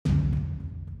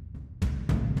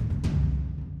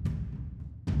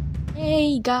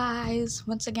Hey guys,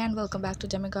 once again, welcome back to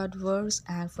Demigod Verse.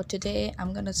 And for today,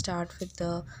 I'm gonna start with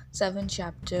the seventh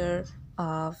chapter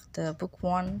of the book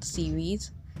one series.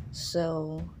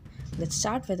 So let's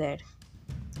start with it.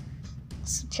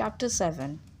 Chapter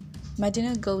 7. My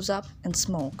dinner goes up in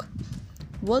smoke.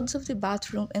 Words of the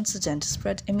bathroom incident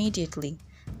spread immediately.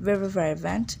 Wherever I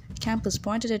went, campers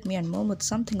pointed at me and murmured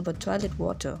something about toilet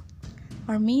water.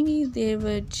 Or maybe they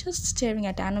were just staring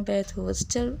at Annabeth, who was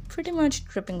still pretty much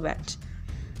dripping wet.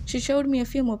 She showed me a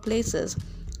few more places: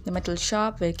 the metal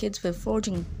shop where kids were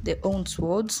forging their own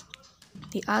swords,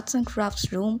 the arts and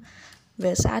crafts room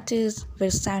where satyrs were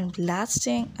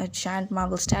sandblasting a giant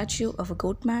marble statue of a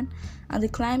goatman, and the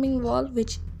climbing wall,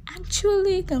 which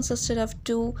actually consisted of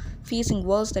two facing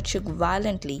walls that shook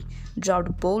violently,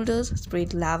 dropped boulders,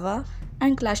 sprayed lava,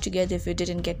 and clashed together if you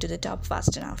didn't get to the top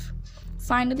fast enough.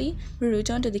 Finally, we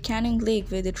returned to the canyon lake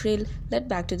where the trail led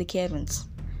back to the cabins.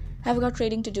 "I've got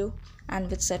trading to do,"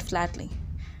 Anvit said flatly.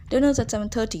 "Dinner's at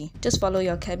 7:30. Just follow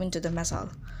your cabin to the mess hall."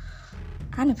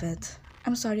 "Annabeth,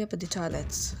 I'm sorry about the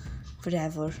toilets."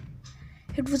 "Whatever.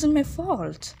 It wasn't my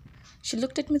fault." She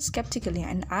looked at me skeptically,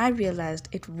 and I realized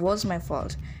it was my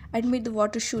fault. I'd made the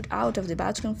water shoot out of the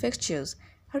bathroom fixtures.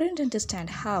 I didn't understand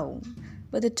how,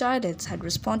 but the toilets had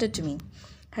responded to me,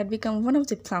 had become one of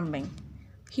the plumbing.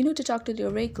 "You need to talk to the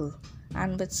oracle,"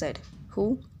 Annabeth said.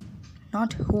 "Who?"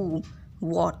 "Not who.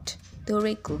 What?" "The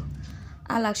oracle."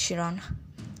 "I'll ask Chiron."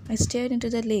 I stared into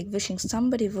the lake, wishing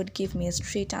somebody would give me a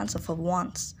straight answer for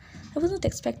once. I wasn't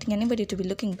expecting anybody to be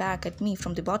looking back at me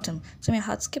from the bottom, so my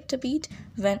heart skipped a beat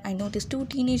when I noticed two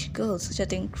teenage girls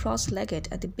sitting cross-legged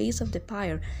at the base of the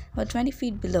pyre about 20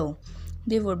 feet below.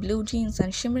 They wore blue jeans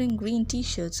and shimmering green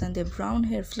t-shirts, and their brown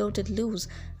hair floated loose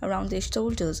around their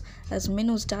shoulders as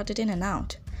minnows darted in and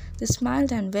out. They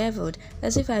smiled and wavered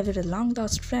as if I were a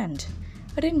long-lost friend.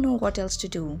 I didn't know what else to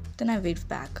do. Then I waved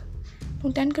back.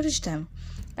 "Don't encourage them,"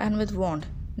 Anvit warned.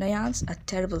 "Nayans are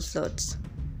terrible flirts."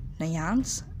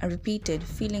 "Nayans?" I repeated,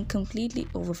 feeling completely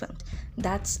overwhelmed.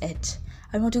 "That's it.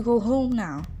 I want to go home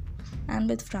now."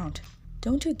 Anvit frowned.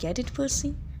 "Don't you get it,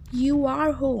 Percy? You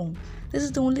are home. This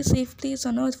is the only safe place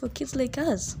on earth for kids like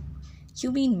us."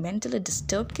 "You mean mentally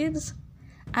disturbed kids?"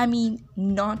 "I mean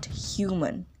not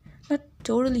human. Not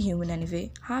totally human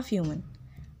anyway. Half human."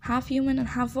 "Half human and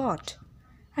half what?"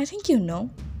 "I think you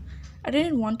know." I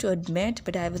didn't want to admit,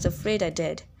 but I was afraid I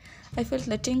did. I felt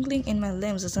a tingling in my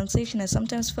limbs, a sensation I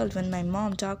sometimes felt when my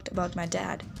mom talked about my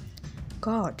dad.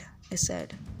 "God," I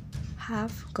said.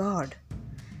 "Half God."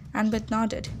 Annabeth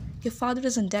nodded. "Your father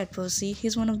isn't dead, Percy.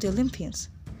 He's one of the Olympians."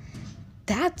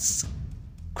 "That's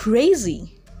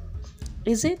crazy."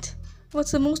 "Is it?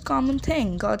 What's the most common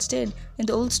thing gods did in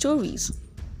the old stories?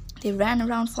 They ran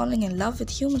around falling in love with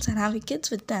humans and having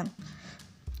kids with them.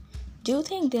 Do you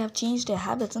think they have changed their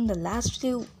habits in the last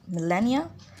few millennia?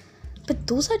 But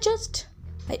those are just..."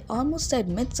 I almost said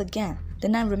myths again.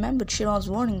 Then I remembered Chiron's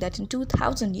warning that in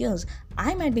 2000 years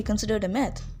I might be considered a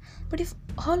myth. "But if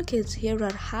all kids here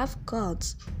are half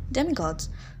gods, demigods,"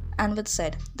 Anvit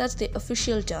said, "that's the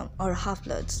official term, or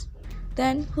half-bloods.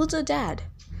 Then who's her dad?"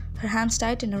 Her hands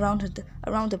tightened around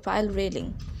the pile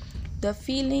railing. The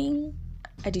feeling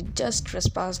I did just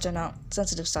trespassed on a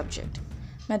sensitive subject.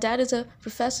 "My dad is a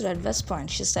professor at West Point,"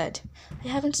 she said. "I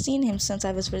haven't seen him since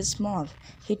I was very small.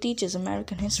 He teaches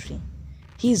American history."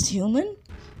 "He's human?"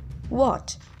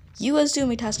 "What? You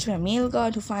assume it has to be a male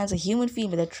god who finds a human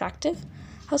female attractive?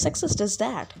 How sexist is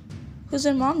that?" "Who's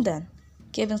your mom then?"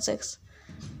 "Kevin 6.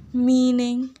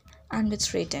 "Meaning?" Anvit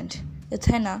straightened.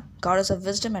 "Athena, goddess of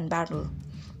wisdom and battle."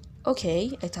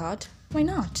 "Okay," I thought. "Why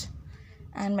not?"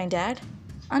 "And my dad?"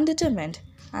 "Undetermined,"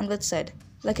 Anvit said.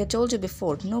 "Like I told you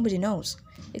before, nobody knows.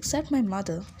 Except my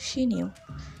mother. She knew."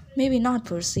 "Maybe not,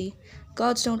 Percy.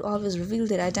 Gods don't always reveal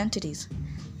their identities."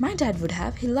 "My dad would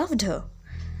have. He loved her."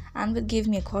 Anvit gave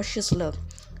me a cautious look.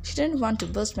 She didn't want to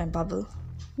burst my bubble.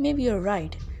 "Maybe you're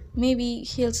right. Maybe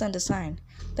he'll send a sign.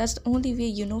 That's the only way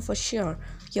you know for sure.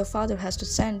 Your father has to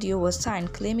send you a sign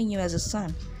claiming you as a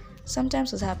son.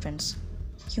 Sometimes it happens."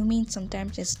 "You mean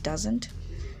sometimes it doesn't?"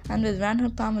 Anvit ran her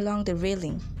palm along the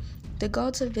railing. "The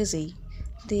gods are busy.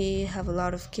 They have a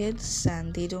lot of kids,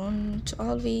 and they don't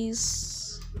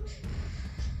always...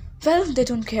 Well, they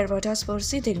don't care about us,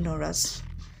 Percy. They ignore us."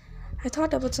 I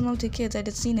thought about some of the kids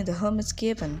I'd seen in the hermit's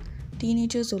cabin.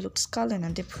 Teenagers who looked sullen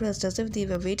and depressed, as if they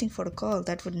were waiting for a call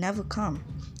that would never come.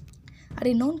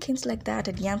 I'd known kids like that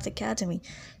at Yance Academy,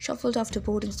 shuffled off to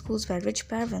boarding schools by rich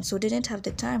parents who didn't have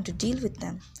the time to deal with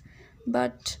them.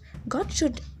 But God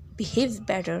should behave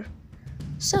better.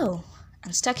 "So,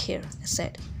 I'm stuck here," I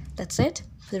said. "That's it?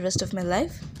 For the rest of my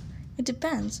life?" "It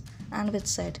depends," Annabeth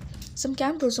said. "Some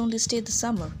campers only stay the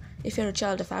summer. If you're a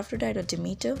child of Aphrodite or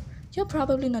Demeter, you're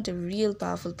probably not a real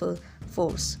powerful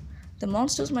force. The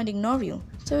monsters might ignore you,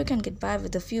 so you can get by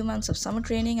with a few months of summer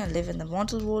training and live in the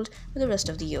mortal world for the rest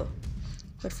of the year.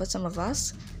 But for some of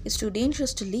us, it's too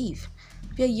dangerous to leave.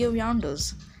 We are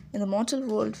year-rounders. In the mortal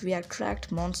world, we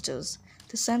attract monsters.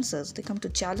 They sense us, they come to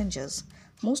challenge us.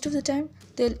 Most of the time,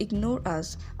 they'll ignore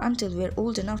us until we're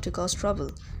old enough to cause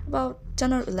trouble, about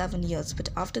 10 or 11 years, but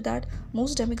after that,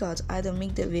 most demigods either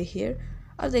make their way here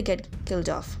or they get killed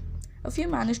off. A few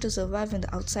manage to survive in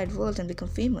the outside world and become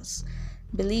famous.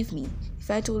 Believe me, if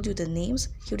I told you the names,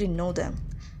 you didn't know them.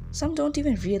 Some don't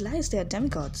even realize they are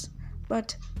demigods,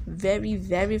 but very,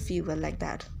 very few are like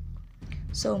that.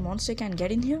 So, a monster can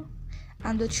get in here?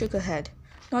 Amblet shook her head.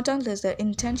 Not unless they're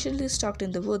intentionally stalked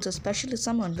in the woods or specially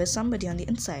summoned by somebody on the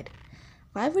inside.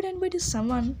 Why would anybody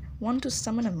want to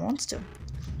summon a monster?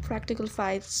 Practical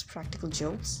fights, practical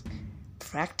jokes.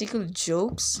 Practical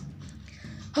jokes?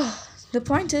 The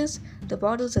point is, the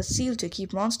borders are sealed to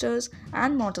keep monsters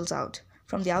and mortals out.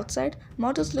 From the outside,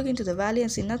 mortals look into the valley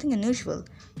and see nothing unusual,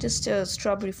 just a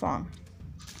strawberry farm.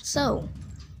 So,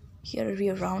 you're a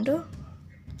rear rounder?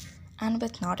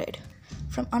 Annabeth nodded.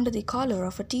 From under the collar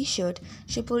of a t-shirt,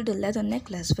 she pulled a leather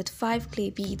necklace with 5 clay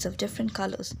beads of different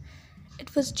colors.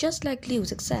 It was just like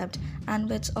Lew's, except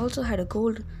Annabeth's also had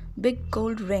a big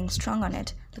gold ring strung on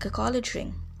it, like a college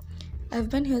ring. I've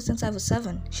been here since I was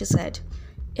 7, she said.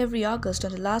 Every August,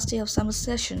 on the last day of summer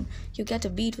session, you get a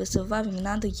bead for surviving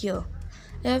another year.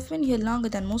 I have been here longer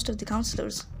than most of the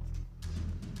counselors.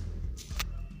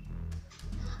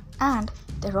 And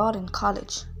they're all in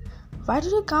college. Why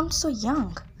did you come so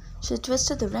young? She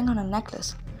twisted the ring on her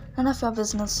necklace. None of your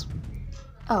business.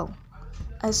 Oh,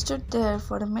 I stood there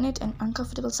for a minute in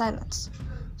uncomfortable silence.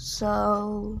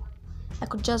 So, I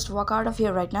could just walk out of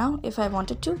here right now if I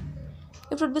wanted to?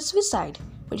 It would be suicide,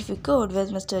 but if you could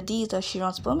with Mr. D's or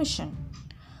Chiron's permission.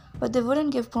 But they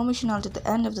wouldn't give permission until the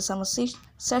end of the summer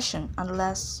session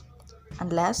unless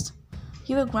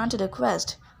you were granted a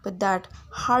quest, but that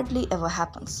hardly ever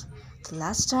happens. The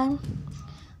last time?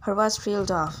 Her voice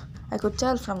trailed off. I could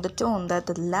tell from the tone that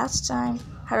the last time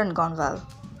hadn't gone well.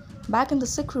 Back in the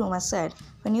sick room, I said,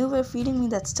 when you were feeding me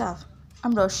that stuff.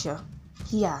 Ambrosia.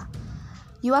 Yeah.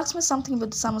 You asked me something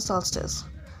about the summer solstice.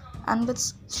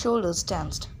 Annabeth's shoulders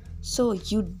tensed. So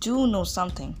you do know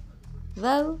something.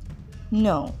 Well,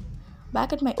 no.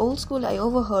 Back at my old school, I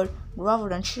overheard Grover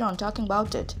and Chiron talking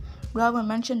about it. Grover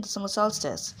mentioned the summer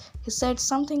solstice. He said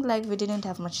something like we didn't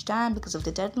have much time because of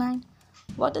the deadline.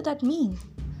 What did that mean?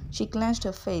 She clenched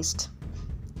her fist.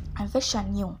 I wish I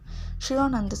knew.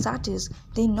 Chiron and the satyrs,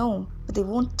 they know, but they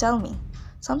won't tell me.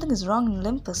 Something is wrong in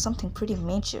Olympus, something pretty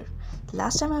major. The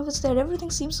last time I was there, everything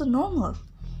seemed so normal.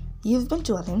 You've been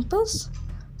to Olympus?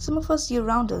 Some of us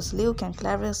year-rounders, Luke and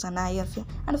Clarice and I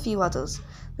and a few others.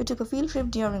 We took a field trip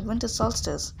during winter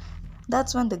solstice.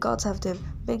 That's when the gods have their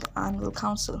big annual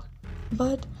council.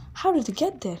 But how did you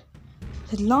get there?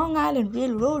 The Long Island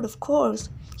Railroad, of course.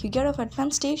 You get off at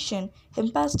Penn Station,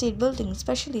 Empire State Building,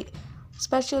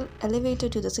 special elevator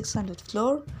to the 600th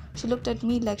floor. She looked at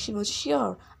me like she was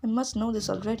sure I must know this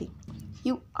already.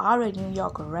 You are a New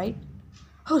Yorker, right?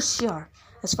 Oh, sure.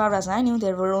 As far as I knew,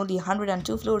 there were only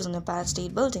 102 floors in the Empire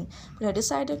State Building, but I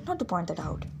decided not to point that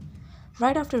out.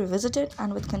 Right after we visited,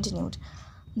 Annabeth continued,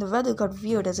 the weather got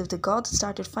weird as if the gods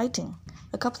started fighting.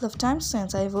 A couple of times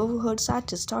since, I have overheard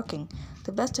satyrs talking.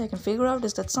 The best I can figure out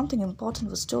is that something important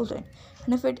was stolen,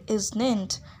 and if it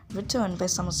isn't returned by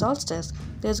summer solstice,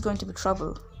 there's going to be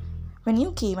trouble. When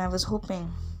you came, I was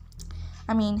hoping.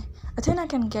 Athena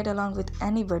can get along with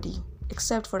anybody,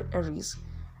 except for Ares.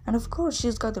 And of course,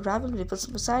 she's got the rivalry with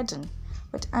Poseidon.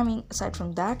 But aside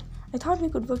from that, I thought we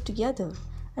could work together.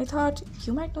 I thought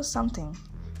you might know something.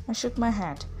 I shook my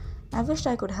head. I wished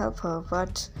I could help her,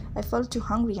 but I felt too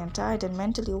hungry and tired and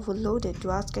mentally overloaded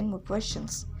to ask any more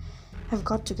questions. I've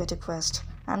got to get a quest,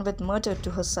 Annabeth muttered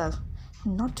to herself.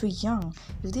 I'm not too young.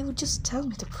 If they would just tell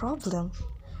me the problem.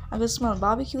 I could smell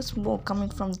barbecue smoke coming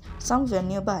from somewhere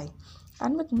nearby.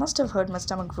 Annabeth must have heard my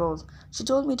stomach roll. She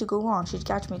told me to go on, she'd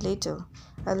catch me later.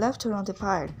 I left her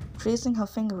unoccupied, tracing her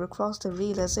finger across the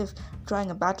reel as if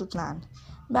drawing a battle plan.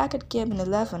 Back at Cabin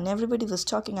 11, everybody was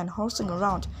talking and horsing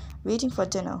around, waiting for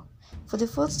dinner. For the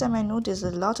first time I noticed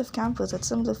that a lot of campers had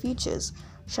similar features.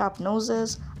 Sharp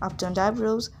noses, upturned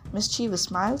eyebrows, mischievous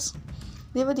smiles.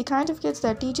 They were the kind of kids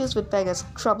that teachers would peg as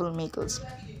troublemakers.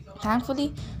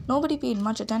 Thankfully, nobody paid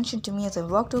much attention to me as I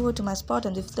walked over to my spot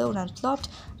on the floor and plopped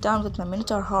down with my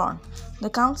minotaur horn. The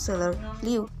counselor,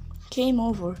 Leo, came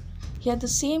over. He had the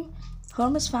same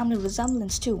Hermes family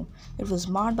resemblance too. It was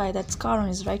marred by that scar on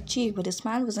his right cheek, but his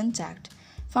smile was intact.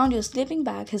 Found your sleeping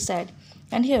bag, he said,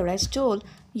 and here I stole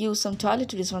Use some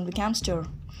toiletries from the camp store.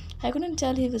 I couldn't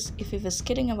tell if he was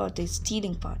kidding about the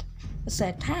stealing part. I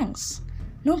said, thanks.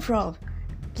 No prob.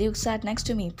 Luke sat next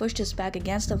to me, pushed his back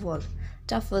against the wall.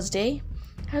 Tough first day?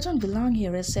 I don't belong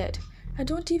here, I said. I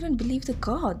don't even believe the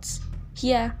gods.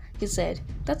 Yeah, he said.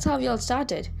 That's how we all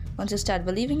started. Once you start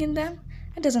believing in them,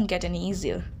 it doesn't get any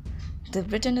easier. The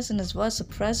bitterness in his voice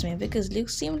surprised me because Luke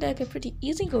seemed like a pretty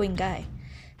easygoing guy.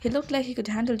 He looked like he could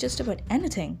handle just about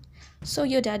anything. So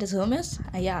your dad is Hermes?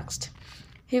 I asked.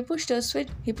 He pulled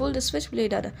a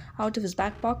switchblade out of his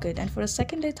back pocket, and for a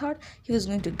second I thought he was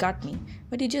going to gut me,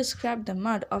 but he just scraped the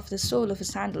mud off the sole of his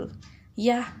sandal.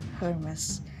 Yeah,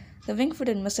 Hermes. The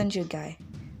wing-footed messenger guy.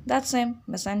 That's him.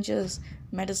 Messengers,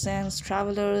 medicines,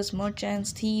 travelers,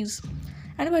 merchants, thieves.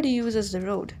 Anybody uses the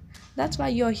road. That's why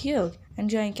you're here,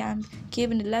 enjoying Camp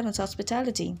Cabin 11's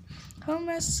hospitality.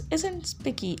 Hermes isn't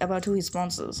picky about who he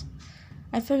sponsors.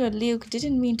 I figured Luke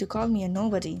didn't mean to call me a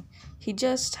nobody. He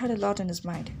just had a lot on his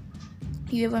mind.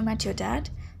 You ever met your dad?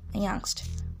 I asked.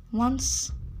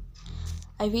 Once.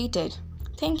 I waited,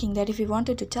 thinking that if he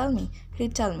wanted to tell me,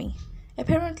 he'd tell me.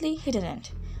 Apparently, he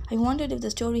didn't. I wondered if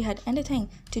the story had anything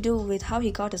to do with how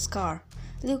he got his scar.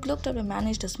 Luke looked up and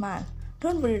managed a smile.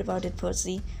 Don't worry about it,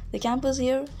 Percy. The campers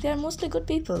here, they are mostly good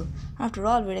people. After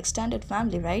all, we're extended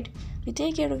family, right? We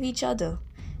take care of each other.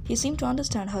 He seemed to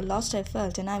understand how lost I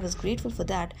felt, and I was grateful for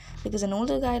that, because an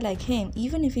older guy like him,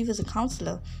 even if he was a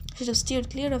counselor, should have steered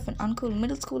clear of an uncool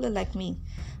middle schooler like me.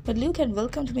 But Luke had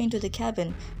welcomed me into the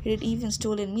cabin. He had even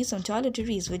stolen me some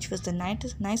toiletries, which was the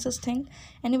nicest thing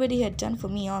anybody had done for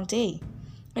me all day.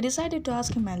 I decided to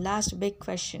ask him my last big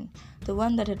question, the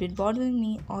one that had been bothering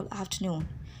me all afternoon.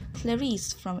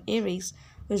 Clarice from Aries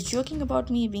was joking about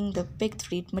me being the big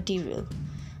three material.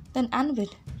 Then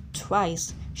Annabeth,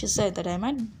 twice, she said that I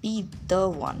might be the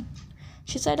one.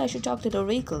 She said I should talk to the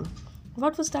oracle.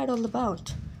 What was that all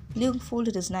about? Luke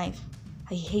folded his knife.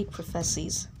 I hate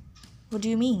prophecies. What do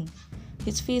you mean?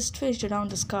 His face twitched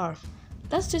around the scar.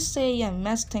 Let's just say I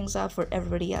messed things up for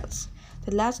everybody else.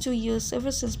 The last 2 years,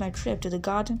 ever since my trip to the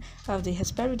Garden of the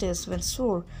Hesperides went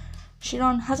sore,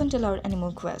 Chiron hasn't allowed any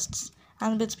more quests.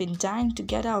 Annabeth's been dying to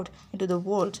get out into the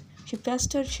world. She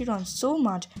pestered Chiron so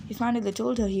much, he finally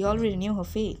told her he already knew her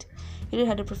fate. He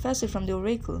had a professor from the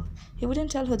oracle. He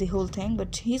wouldn't tell her the whole thing,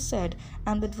 but he said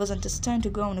Annabeth wasn't destined to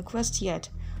go on a quest yet.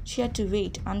 She had to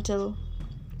wait until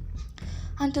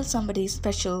somebody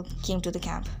special came to the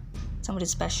camp. Somebody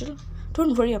special?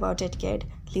 Don't worry about it, kid,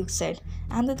 Luke said.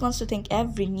 Annabeth wants to think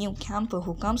every new camper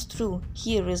who comes through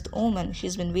here is the omen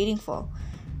she's been waiting for.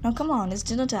 Now come on, it's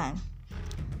dinner time.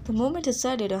 The moment he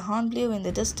said it, a horn blew in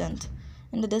the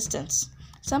distance.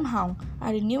 Somehow,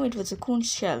 I knew it was a conch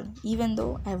shell, even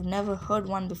though I have never heard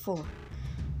one before.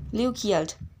 Luke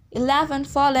yelled, 11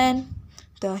 fallen!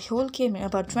 The whole came in.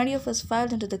 About 20 of us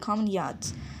filed into the common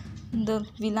yards.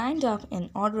 We lined up in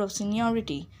order of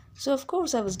seniority, so of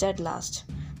course I was dead last.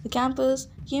 The campers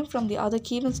came from the other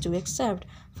cabins too, except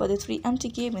for the 3 empty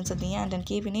cabins at the end and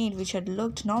cabin 8, which had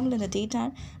looked normal in the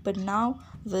daytime but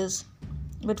was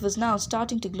now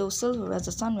starting to glow silver as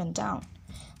the sun went down.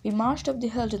 We marched up the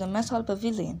hill to the mess hall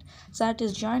pavilion.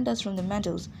 Satyrs joined us from the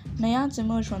meadows. Naiads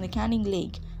emerged from the canning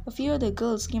lake. A few other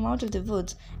girls came out of the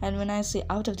woods, and when I say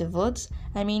out of the woods,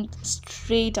 I mean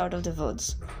straight out of the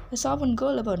woods. I saw one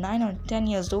girl about 9 or 10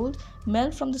 years old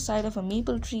melt from the side of a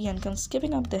maple tree and come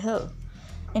skipping up the hill.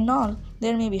 In all,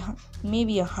 there may be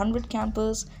maybe 100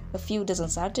 campers, a few dozen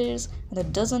satyrs, and a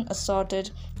dozen assorted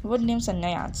wood nymphs and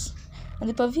naiads. In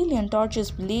the pavilion,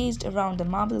 torches blazed around the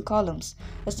marble columns.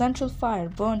 A central fire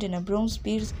burned in a bronze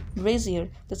brazier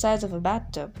the size of a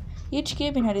bathtub. Each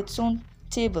cabin had its own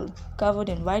table, covered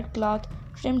in white cloth,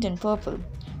 trimmed in purple.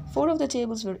 4 of the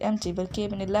tables were empty, but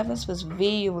cabin 11's was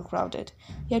way overcrowded.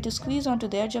 You had to squeeze onto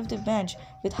the edge of the bench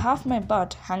with half my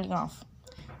butt hanging off.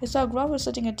 I saw Grover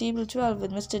sitting at table 12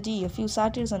 with Mr. D, a few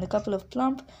satyrs, and a couple of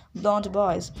plump, blonde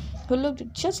boys who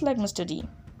looked just like Mr. D.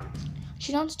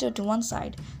 Chiron stood to one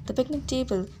side, the picnic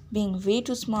table being way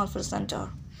too small for a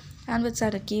centaur. Annabeth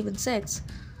sat at table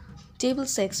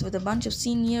 6 with a bunch of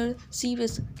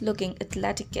serious-looking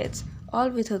athletic kids,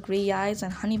 all with her grey eyes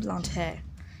and honey blonde hair.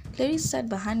 Clarice sat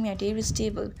behind me at Avery's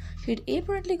table. She had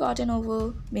apparently gotten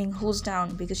over being hosed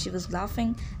down because she was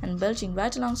laughing and belching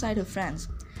right alongside her friends.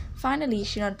 Finally,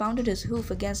 Chiron pounded his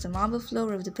hoof against the marble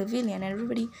floor of the pavilion and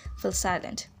everybody fell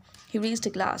silent. He raised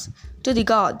a glass. To the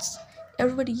gods!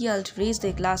 Everybody yelled, raised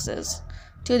their glasses.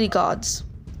 To the gods!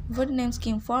 Wood nymphs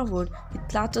came forward with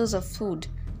platters of food.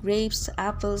 Grapes,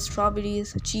 apples,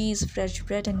 strawberries, cheese, fresh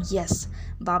bread, and yes,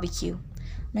 barbecue.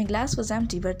 My glass was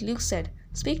empty, but Luke said,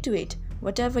 speak to it,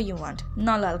 whatever you want.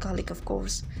 Non-alcoholic, of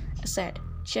course. I said,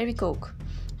 cherry coke.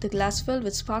 the glass filled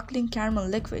with sparkling caramel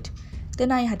liquid.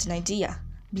 Then I had an idea.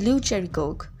 Blue cherry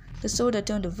coke. The soda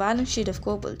turned a violent shade of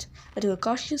cobalt. I took a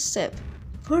cautious sip.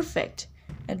 Perfect!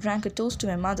 I drank a toast to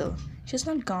my mother. She's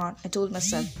not gone, I told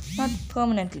myself. Not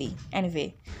permanently,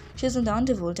 anyway. She's in the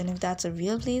underworld, and if that's a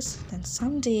real place, then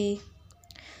someday.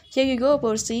 Here you go,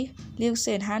 Percy, Luke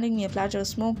said, handing me a platter of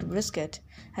smoked brisket.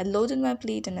 I had loaded my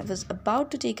plate and I was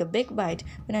about to take a big bite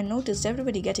when I noticed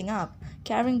everybody getting up,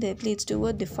 carrying their plates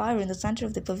toward the fire in the center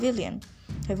of the pavilion.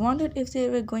 I wondered if they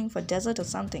were going for dessert or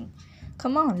something.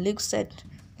 Come on, Luke said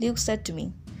to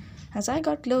me. As I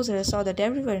got closer, I saw that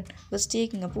everyone was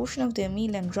taking a portion of their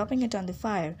meal and dropping it on the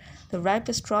fire. The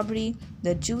ripest strawberry,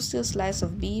 the juiciest slice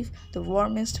of beef, the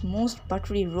warmest, most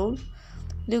buttery roll.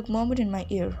 Luke murmured in my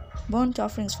ear, "Burnt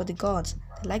offerings for the gods.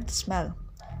 They like the smell."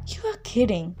 "You are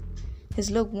kidding."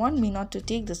 His look warned me not to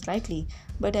take this lightly,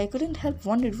 but I couldn't help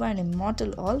wondering why an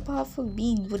immortal, all-powerful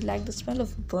being would like the smell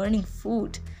of burning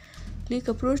food. Luke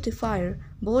approached the fire,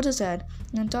 bowed his head,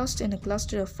 and tossed in a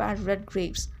cluster of fat red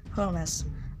grapes. Hermes.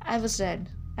 I was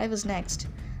next.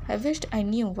 I wished I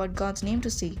knew what God's name to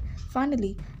say.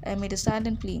 Finally, I made a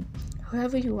silent plea.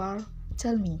 "Whoever you are,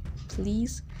 tell me,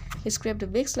 please." He scraped a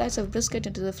big slice of brisket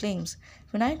into the flames.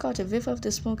 When I caught a whiff of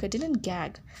the smoke, I didn't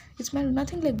gag. It smelled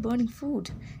nothing like burning food.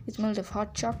 It smelled of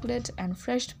hot chocolate and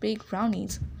fresh baked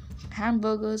brownies,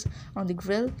 hamburgers on the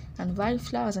grill, and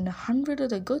wildflowers and 100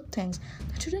 other good things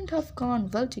that shouldn't have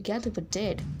gone well together but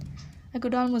did. I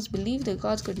could almost believe the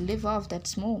gods could live off that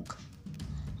smoke.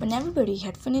 When everybody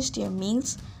had finished their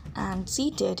meals and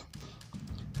seated,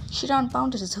 Chiron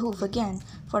pounded his hoof again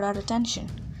for our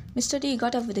attention. Mr. D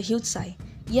got up with a huge sigh.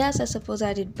 "Yes, I suppose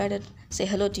I did better say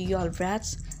hello to you all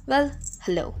rats. Well,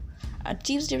 hello. Our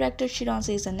Chief's Director Chiron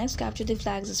says the next Capture the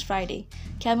Flags is Friday.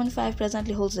 Cabin 5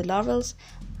 presently holds the laurels."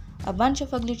 A bunch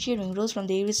of ugly cheering rose from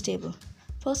the Aries table.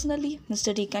 "Personally,"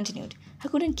 Mr. D continued, "I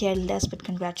couldn't care less, but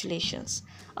congratulations.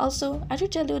 Also, I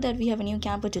should tell you that we have a new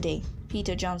camper today,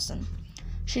 Peter Johnson."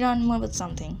 Chiron murmured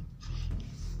something.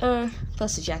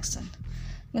 Percy Jackson,"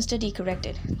 Mr. D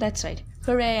corrected. "That's right.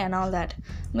 Hooray and all that,"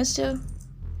 Mr.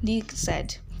 D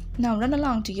said. "Now run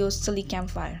along to your silly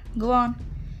campfire. Go on."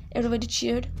 Everybody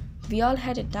cheered. We all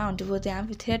headed down toward the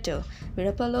amphitheater, where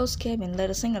Apollo's cabin let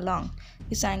us sing along.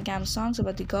 We sang camp songs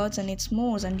about the gods and ate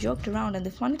s'mores and joked around, and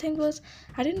the funny thing was,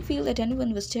 I didn't feel that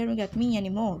anyone was staring at me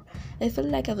anymore. I felt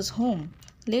like I was home.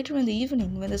 Later in the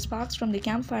evening, when the sparks from the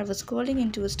campfire were swirling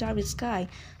into a starry sky,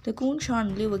 the coon's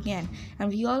horn blew again, and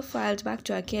we all filed back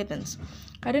to our cabins.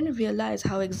 I didn't realize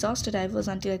how exhausted I was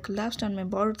until I collapsed on my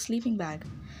borrowed sleeping bag.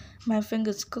 My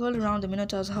fingers curled around the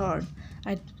Minotaur's horn.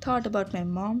 I thought about my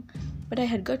mom, but I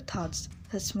had good thoughts.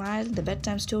 Her smile, the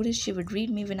bedtime stories she would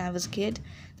read me when I was a kid,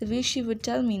 the way she would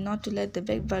tell me not to let the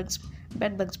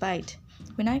bedbugs bite.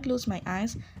 When I closed my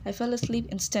eyes, I fell asleep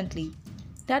instantly.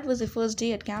 That was the first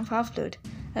day at Camp Half-Blood.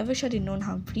 I wish I had known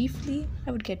how briefly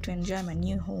I would get to enjoy my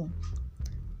new home.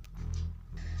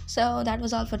 So that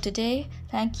was all for today.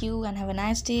 Thank you and have a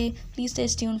nice day. Please stay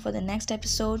tuned for the next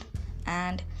episode.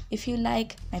 And if you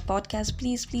like my podcast,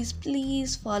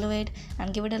 please follow it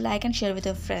and give it a like and share with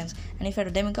your friends. And if you're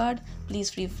a demigod, please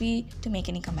feel free to make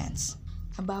any comments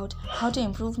about how to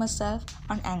improve myself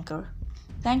on Anchor.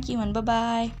 Thank you and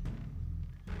bye-bye.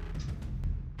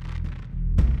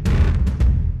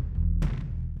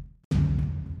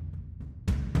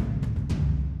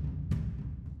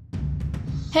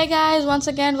 Hey guys, once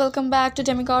again welcome back to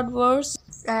Demigod Verse,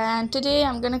 and today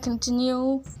I'm gonna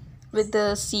continue with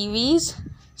the series.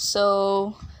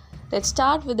 So let's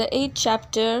start with the 8th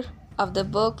chapter of the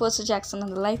book Percy Jackson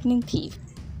and the Lightning Thief.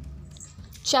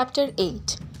 Chapter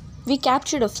 8. We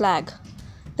captured a flag.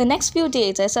 The next few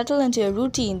days I settled into a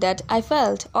routine that I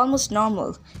felt almost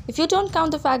normal, if you don't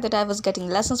count the fact that I was getting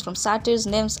lessons from satyrs,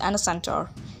 nymphs, and a centaur.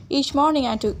 Each morning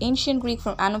I took ancient Greek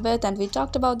from Annabeth and we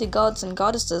talked about the gods and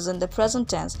goddesses in the present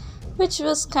tense, which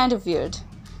was kind of weird.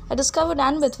 I discovered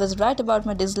Annabeth was right about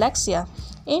my dyslexia.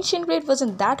 Ancient Greek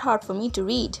wasn't that hard for me to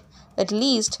read, at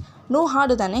least no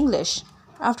harder than English.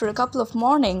 After a couple of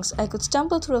mornings, I could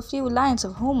stumble through a few lines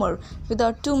of Homer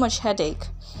without too much headache.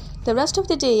 The rest of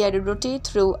the day I would rotate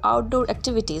through outdoor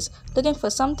activities, looking for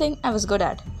something I was good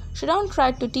at. Chiron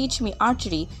tried to teach me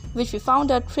archery, which we found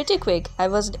out pretty quick I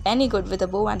wasn't any good with a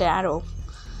bow and an arrow.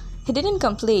 He didn't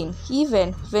complain,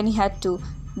 even when he had to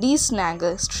de-snag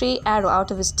a stray arrow out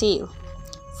of his tail.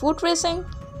 Foot racing?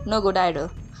 No good either.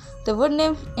 The wood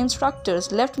nymph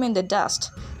instructors left me in the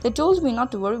dust. They told me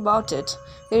not to worry about it.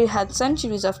 They had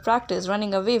centuries of practice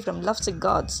running away from lovesick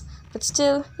gods. But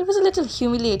still, it was a little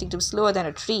humiliating to be slower than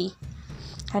a tree.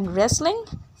 And wrestling?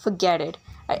 Forget it.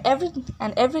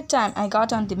 Every time I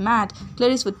got on the mat,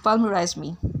 Clarice would pulverize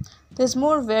me. "There's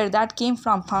more where that came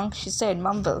from, punk," she said,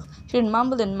 mumble. She didn't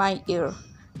mumble in my ear.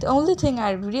 The only thing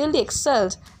I really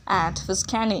excelled at was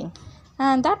scanning.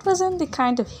 And that wasn't the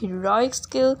kind of heroic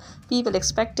skill people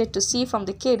expected to see from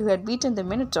the kid who had beaten the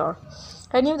Minotaur.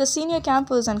 I knew the senior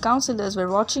campers and counselors were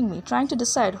watching me, trying to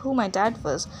decide who my dad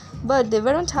was, but they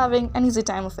weren't having an easy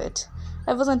time of it.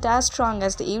 I wasn't as strong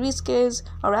as the Ares kids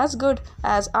or as good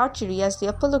as archery as the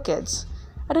Apollo kids.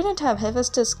 I didn't have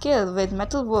Hephaestus' skill with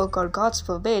metalwork or, God's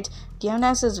forbid,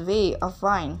 Dionysus' way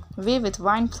with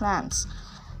wine plants.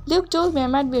 Luke told me I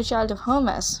might be a child of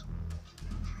Hermes,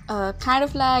 kind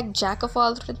of like jack of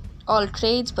all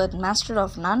trades but master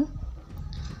of none.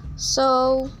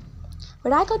 So,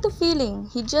 but I got the feeling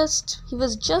he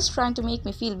was just trying to make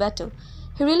me feel better.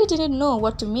 He really didn't know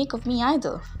what to make of me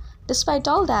either. Despite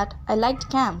all that, I liked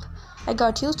camp. I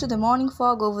got used to the morning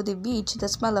fog over the beach, the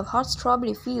smell of hot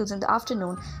strawberry fields in the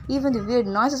afternoon, even the weird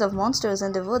noises of monsters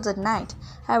in the woods at night.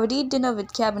 I would eat dinner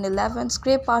with Cabin 11,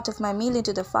 scrape part of my meal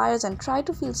into the fires, and try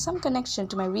to feel some connection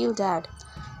to my real dad.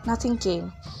 Nothing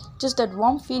came. Just that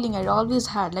warm feeling I'd always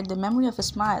had, like the memory of a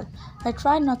smile. I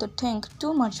tried not to think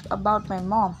too much about my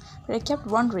mom, but I kept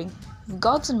wondering, if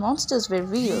gods and monsters were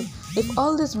real, if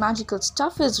all this magical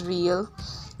stuff is real,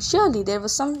 surely there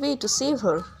was some way to save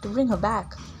her, to bring her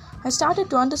back. I started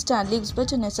to understand Luke's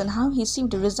bitterness and how he seemed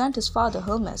to resent his father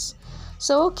Hermes.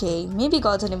 So okay, maybe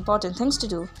gods had important things to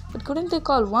do, but couldn't they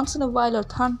call once in a while or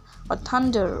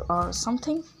thunder or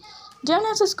something?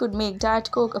 Dionysus could make Diet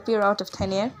Coke appear out of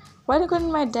thin air. Why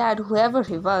couldn't my dad, whoever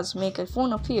he was, make a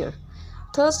phone appear?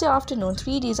 Thursday afternoon,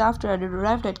 3 days after I had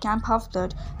arrived at Camp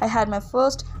Half-Blood, I had my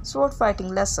first sword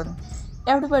fighting lesson.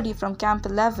 Everybody from Camp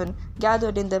 11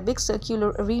 gathered in the big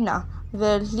circular arena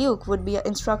where Luke would be an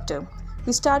instructor.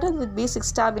 We started with basic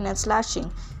stabbing and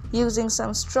slashing, using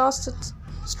some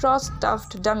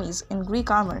straw-stuffed dummies in Greek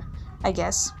armor, I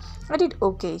guess. I did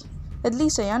okay. At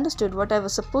least I understood what I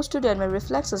was supposed to do and my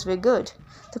reflexes were good.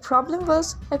 The problem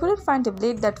was, I couldn't find a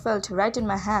blade that felt right in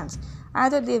my hands.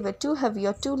 Either they were too heavy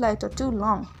or too light or too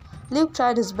long. Luke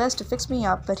tried his best to fix me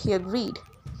up, but he agreed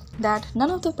that none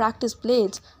of the practice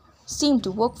blades seemed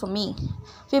to work for me.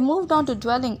 We moved on to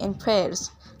dwelling in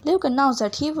prayers. Luke announced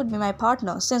that he would be my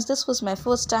partner since this was my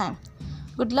first time.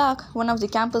 "Good luck," one of the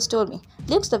campers told me.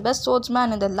 "Luke's the best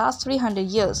swordsman in the last 300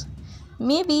 years.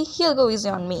 Maybe he'll go easy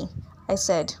on me," I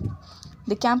said.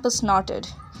 The campers snorted.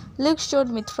 Luke showed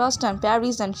me thrust and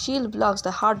parries and shield blocks the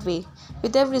hard way.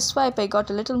 With every swipe I got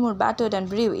a little more battered and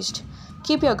bruised.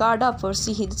 "Keep your guard up,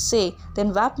 Percy," he'd say,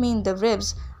 then whap me in the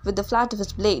ribs with the flat of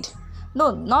his blade.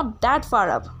 "No, not that far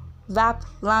up." Whap,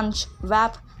 lunge,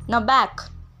 whap, "now back."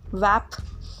 Whap.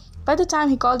 By the time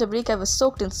he called a break, I was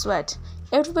soaked in sweat.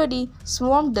 Everybody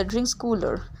swarmed the drinks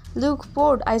cooler. Luke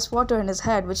poured ice water in his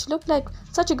head, which looked like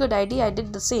such a good idea I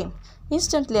did the same.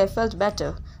 Instantly I felt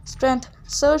better. Strength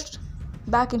surged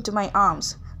back into my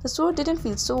arms. The sword didn't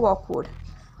feel so awkward.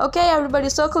 "Okay, everybody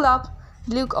circle up,"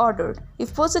 Luke ordered.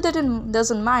 "If Percy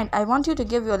doesn't mind, I want you to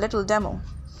give you a little demo."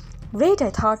 Great, I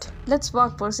thought. Let's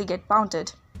watch Percy get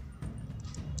pounded.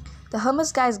 The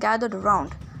Hermes guys gathered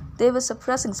around. They were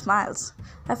suppressing smiles.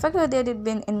 I figured they'd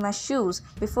been in my shoes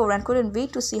before and couldn't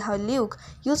wait to see how Luke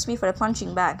used me for a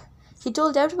punching bag. He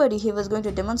told everybody he was going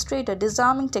to demonstrate a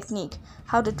disarming technique,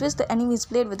 how to twist the enemy's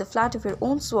blade with the flat of your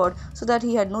own sword so that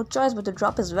he had no choice but to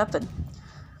drop his weapon.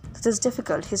 "This is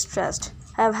difficult," he stressed.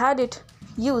 "I have had it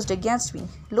used against me.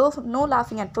 No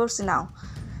laughing at Percy now.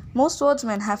 Most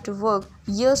swordsmen have to work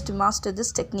years to master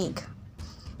this technique."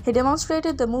 He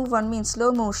demonstrated the move on me in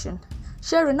slow motion.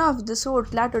 Sure enough, the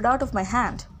sword clattered out of my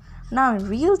hand. "Now in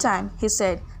real time," he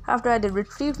said, after I had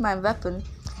retrieved my weapon,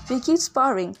 "we keep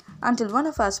sparring until one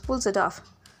of us pulls it off.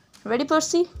 Ready,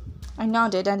 Percy?" I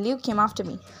nodded, and Luke came after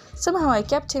me. Somehow I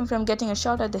kept him from getting a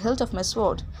shot at the hilt of my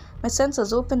sword. My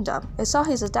senses opened up. I saw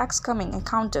his attacks coming and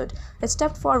countered. I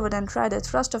stepped forward and tried a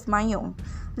thrust of my own.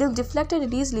 Luke deflected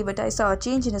it easily, but I saw a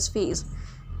change in his face.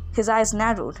 His eyes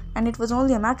narrowed, and it was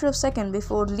only a matter of seconds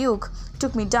before Luke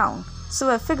took me down. So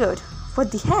I figured,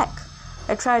 what the heck?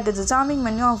 I tried the disarming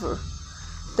maneuver.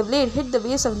 The blade hit the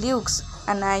base of Luke's,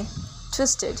 and I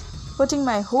twisted, putting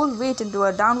my whole weight into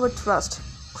a downward thrust.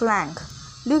 Clank.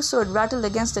 Luke's sword rattled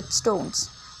against the stones.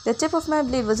 The tip of my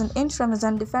blade was an inch from his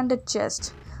undefended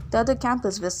chest. The other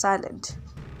campers were silent.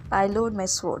 I lowered my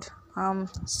sword.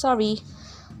 Sorry."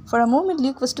 For a moment,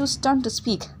 Luke was too stunned to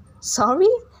speak. "Sorry?"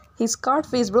 His scarred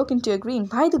face broke into a grin.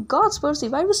 "By the gods, Percy,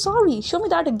 why are you sorry? Show me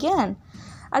that again."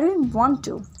 I didn't want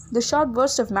to. The short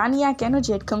burst of maniac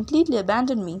energy had completely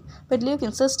abandoned me, but Luke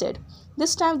insisted.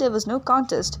 This time there was no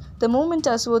contest. The moment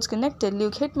our swords connected,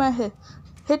 Luke hit my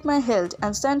hilt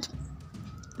and sent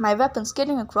my weapon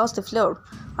skidding across the floor.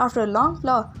 After a long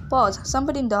pause,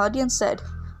 somebody in the audience said,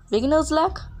 "Beginner's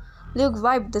luck?" Luke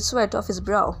wiped the sweat off his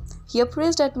brow. He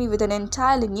appraised at me with an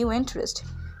entirely new interest.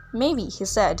 "Maybe," he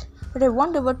said, "but I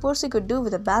wonder what Percy could do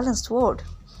with a balanced sword."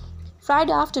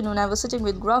 Friday afternoon, I was sitting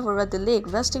with Grover at the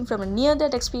lake, resting from a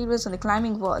near-death experience on the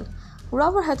climbing wall.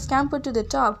 Grover had scampered to the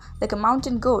top like a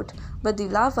mountain goat, but the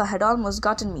lava had almost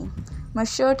gotten me. My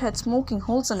shirt had smoking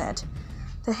holes in it.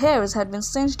 The hairs had been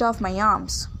singed off my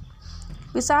arms.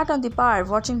 We sat on the pier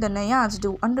watching the naiads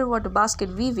do underwater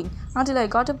basket weaving until I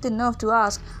got up the nerve to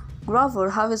ask Grover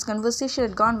how his conversation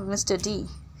had gone with Mr. D.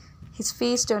 His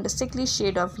face turned a sickly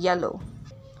shade of yellow.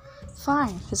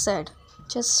 "Fine," he said.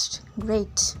 "Just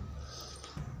great."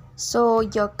 "So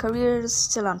your career is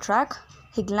still on track?"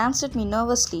 He glanced at me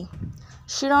nervously.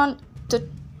 "Sharon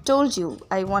told you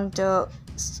I want a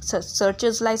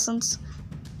searcher's license?"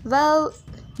 "Well,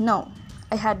 no.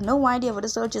 I had no idea what a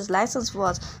searcher's license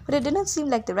was, but it didn't seem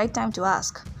like the right time to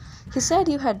ask. He said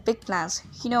you had big plans,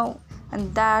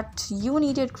 and that you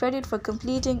needed credit for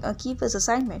completing a keeper's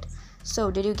assignment.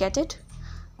 So, did you get it?"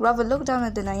 Grover looked down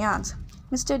at the naiads.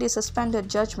 "Mr. D suspended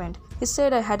judgment. He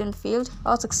said I hadn't failed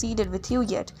or succeeded with you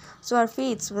yet, so our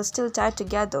fates were still tied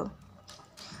together.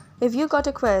 If you got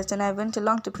a quest and I went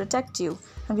along to protect you,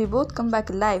 and we both come back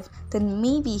alive, then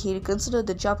maybe he'd consider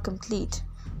the job complete."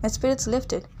 My spirits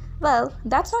lifted. "Well,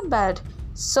 that's not bad.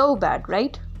 So bad,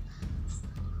 right?"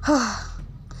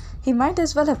 "He might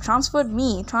as well have transferred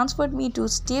me to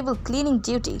stable cleaning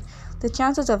duty. The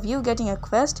chances of you getting a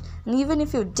quest, and even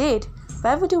if you did,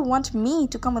 why would you want me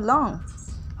to come along?"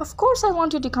 "Of course I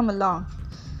want you to come along."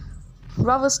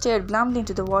 Grover stared glumly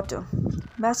into the water.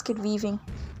 Basket weaving.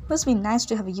 Must be nice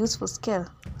to have a useful skill.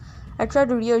 I tried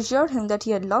to reassure him that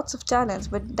he had lots of talents,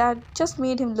 but that just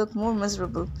made him look more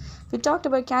miserable. We talked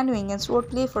about canoeing and sword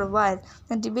play for a while,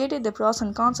 and debated the pros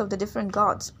and cons of the different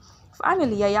gods.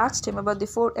 Finally, I asked him about the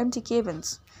 4 empty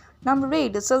cabins. "Number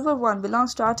 8, the silver one,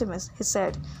 belongs to Artemis," he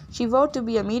said. "She vowed to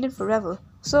be a maiden forever,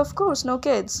 so of course no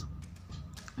kids."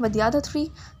 "But the other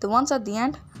 3, the ones at the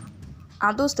end,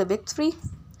 are those the big 3?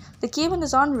 The cabin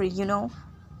is honorary,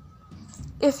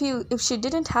 If she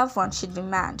didn't have one, she'd be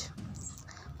mad."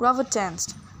 Grover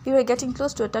tensed. We were getting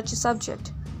close to a touchy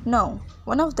subject. "No,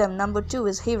 one of them, number 2,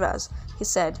 is Hera's," he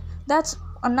said. "That's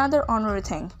another honorary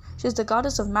thing. She's the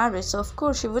goddess of marriage, so of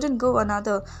course she wouldn't go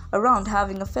around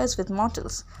having affairs with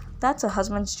mortals. That's her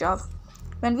husband's job.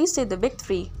 When we say the big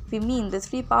 3, we mean the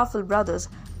 3 powerful brothers,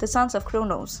 the sons of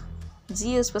Kronos,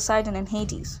 Zeus, Poseidon, and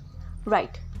Hades."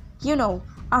 "Right.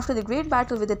 After the great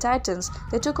battle with the Titans,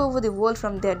 they took over the world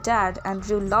from their dad and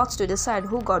drew lots to decide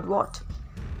who got what.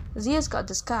 Zeus got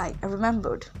the sky, I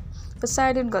remembered.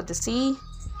 Poseidon got the sea,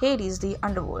 Hades the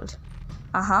underworld."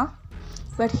 "Uh-huh.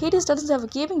 But Hades doesn't have a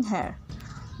cabin here."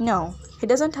 "No, he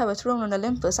doesn't have a throne on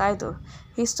Olympus either.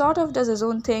 He sort of does his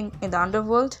own thing in the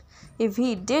underworld. If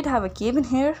he did have a cabin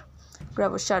here,"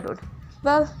 Grover shuddered,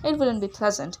 "well, it wouldn't be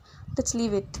pleasant. Let's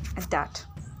leave it at that."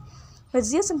 But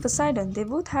Zeus and Poseidon, they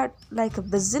both had like a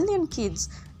bazillion kids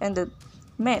in the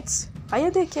myths. Why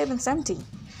are their cabins empty?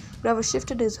 Grover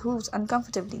shifted his hooves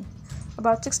uncomfortably.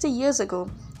 "About 60 years ago,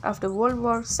 after World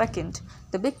War II,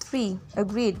 the big 3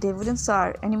 agreed they wouldn't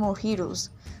sire any more heroes.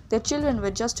 Their children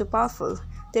were just too powerful.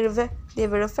 They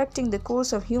were affecting the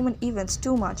course of human events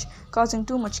too much, causing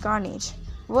too much carnage.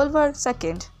 World War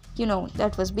II,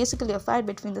 that was basically a fight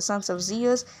between the sons of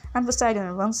Zeus and Poseidon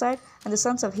on one side and the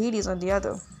sons of Hades on the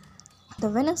other. The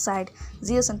winning side,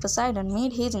 Zeus and Poseidon,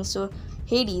 made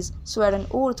Hades swear an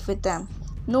oath with them.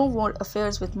 No more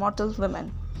affairs with mortal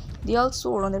women. They all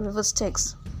swore on the river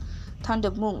Styx. Thunder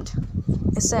boomed.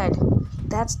 I said,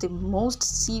 "That's the most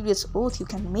serious oath you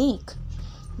can make."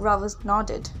 Grover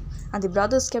nodded. "And the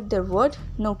brothers kept their word?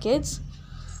 No kids?"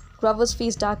 Grover's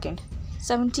face darkened.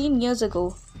 17 years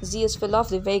ago, Zeus fell off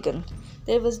the wagon.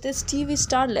 There was this TV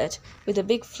starlet with a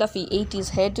big fluffy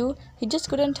 80s hairdo. He just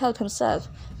couldn't help himself.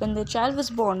 When the child was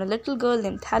born, a little girl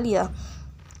named Thalia,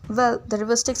 well, the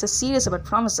river Styx is serious about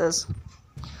promises.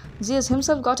 Zeus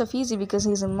himself got off easy because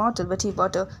he is immortal, but he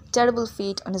brought a terrible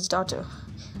fate on his daughter.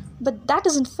 "But that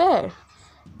isn't fair.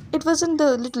 It wasn't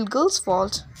the little girl's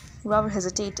fault." Grover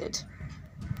hesitated.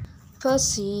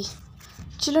 "Percy,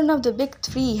 children of the big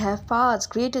 3 have powers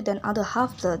greater than other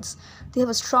half-bloods. They have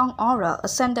a strong aura, a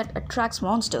scent that attracts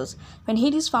monsters. When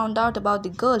Hades found out about the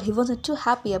girl, he wasn't too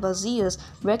happy about Zeus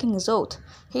breaking his oath.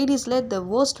 Hades led the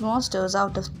worst monsters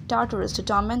out of Tartarus to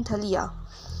torment Thalia.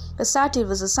 A satyr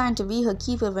was assigned to be her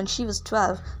keeper when she was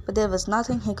 12, but there was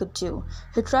nothing he could do.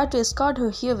 He tried to escort her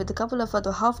here with a couple of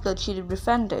other half-bloods she had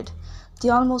befriended. They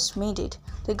almost made it.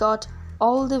 They got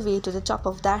all the way to the top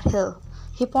of that hill.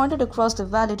 He pointed across the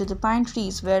valley to the pine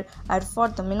trees where I had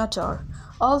fought the Minotaur.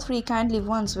 All three kindly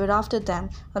ones were after them,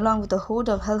 along with a horde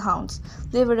of hellhounds.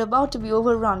 They were about to be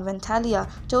overrun when Thalia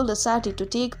told the satyr to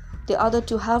take the other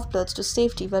two half-bloods to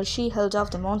safety while she held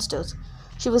off the monsters.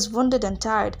 She was wounded and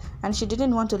tired, and she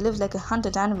didn't want to live like a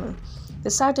hunted animal. The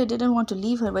satyr didn't want to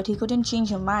leave her, but he couldn't change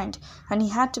her mind, and he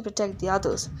had to protect the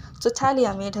others. So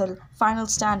Thalia made her final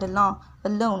stand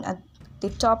alone at the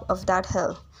top of that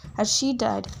hill. As she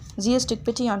died, Zeus took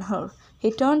pity on her.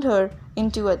 He turned her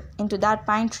into that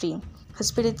pine tree. Her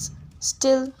spirit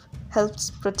still helps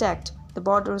protect the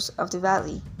borders of the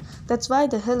valley. That's why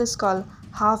the hill is called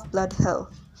Half-Blood Hill.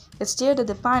 I stared at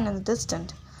the pine in the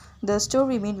distance. The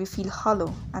story made me feel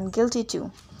hollow and guilty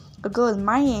too. A girl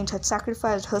my age had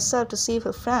sacrificed herself to save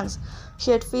her friends. She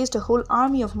had faced a whole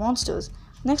army of monsters.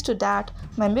 Next to that,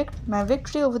 my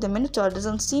victory over the Minotaur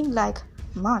doesn't seem like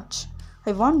much.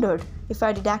 I wondered if I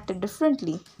had acted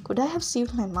differently. Could I have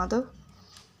saved my mother?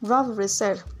 Ravari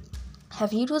said,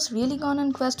 "Have heroes really gone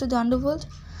on quest to the underworld?"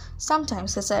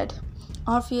 "Sometimes," I said.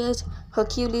 "Orpheus,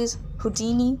 Hercules,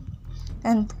 Houdini.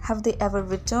 And have they ever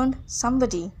returned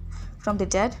somebody from the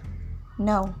dead?"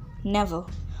 "No, never."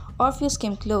 Orpheus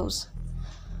came close.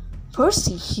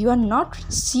 "Percy, you are not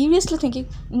seriously thinking—"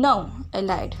 "No," I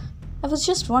lied. "I was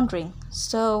just wondering.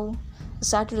 So, the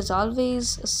satyr is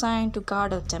always assigned to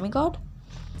guard a demigod?"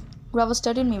 Grover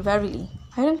studied me warily.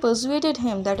 I hadn't persuaded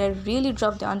him that I really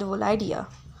dropped the underworld idea.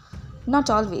 "Not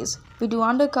always. We do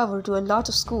undercover to a lot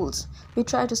of schools. We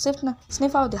try to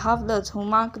sniff out the half-bloods who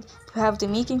have the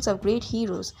makings of great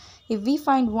heroes. If we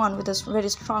find one with a very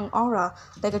strong aura,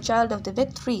 like a child of the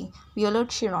Big Three, we alert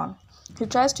Chiron. He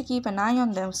tries to keep an eye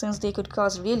on them since they could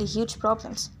cause really huge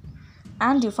problems."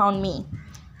 "And you found me."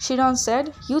 Chiron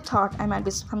said, "You thought I might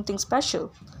be something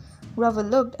special." Grover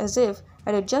looked as if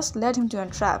I had just led him to a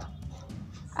trap.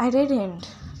 "I didn't."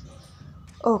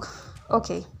 "Oh,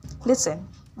 okay. Listen,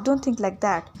 don't think like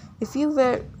that. If you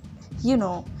were,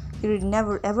 you'd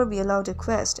never ever be allowed a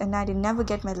quest, and I'd never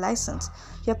get my license.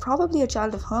 You're probably a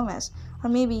child of Hermes, or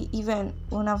maybe even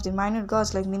one of the minor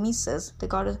gods like Nemesis, the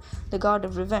god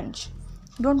of revenge.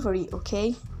 Don't worry,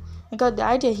 okay?" I got the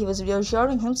idea he was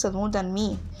reassuring himself more than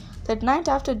me. That night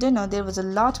after dinner, there was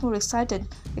a lot more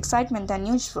excitement than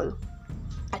usual.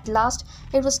 At last,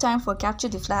 it was time for Capture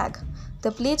the Flag.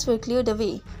 The plates were cleared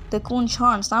away, the conch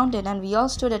horn sounded, and we all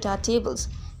stood at our tables.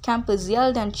 Campus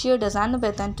yelled and cheered as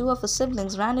Annabeth and two of her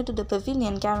siblings ran into the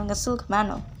pavilion carrying a silk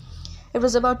banner. It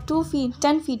was about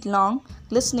 10 feet long,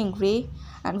 glistening grey,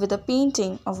 and with a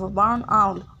painting of a barn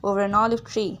owl over an olive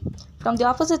tree. From the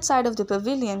opposite side of the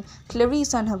pavilion,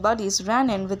 Clarice and her buddies ran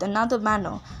in with another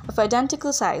banner of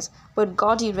identical size, but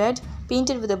gaudy red,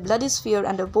 painted with a bloody sphere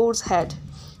and a boar's head.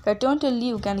 I turned to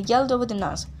Luke and yelled over the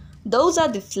nurse, "Those are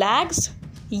the flags?"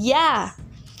 "Yeah."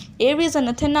 "Ares and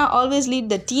Athena always lead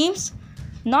the teams?"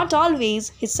 "Not always,"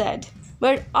 he said,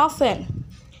 "but often."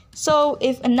 "So,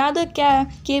 if another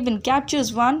cabin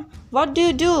captures one, what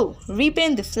do?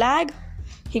 Repaint the flag?"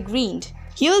 He grinned.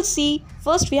 "You'll see.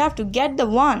 First we have to get the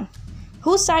one."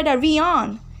 "Whose side are we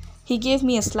on?" He gave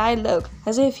me a sly look,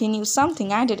 as if he knew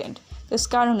something I didn't. The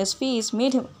scar on his face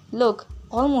made him look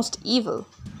almost evil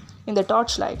in the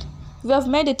torchlight. "We have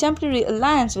made a temporary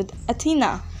alliance with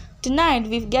Athena. Tonight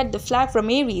we get the flag from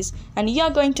Ares, and you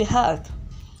are going to help."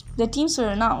 The teams were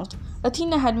announced.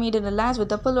 Athena had made an alliance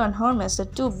with Apollo and Hermes, the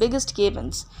two biggest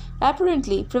cabins.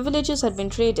 Apparently, privileges had been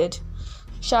traded.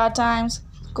 Shower times,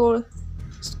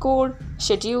 score,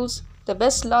 schedules, the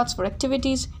best slots for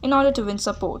activities in order to win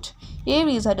support.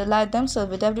 Ares had allied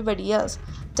themselves with everybody else: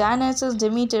 Dionysus,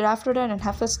 Demeter, Aphrodite, and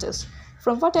Hephaestus.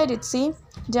 From what I did see,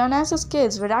 Dionysus'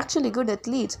 kids were actually good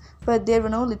athletes, but there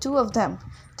were only two of them.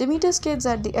 Demeter's kids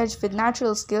had the edge with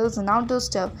natural skills and outdoor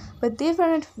stuff, but they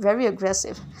weren't very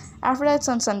aggressive. Aphrodite's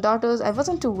sons and daughters I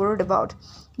wasn't too worried about.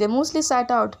 They mostly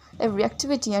sat out every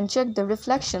activity and checked the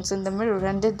reflections in the mirror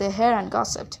and did their hair and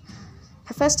gossiped.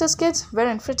 Hephaestus' kids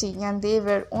weren't pretty, and there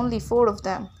were only 4 of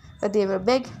them, but they were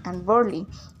big and burly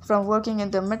from working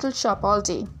in the metal shop all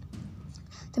day.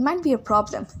 There might be a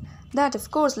problem. That,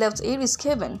 of course, left Ares'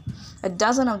 cabin. A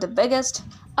dozen of the biggest,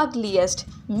 ugliest,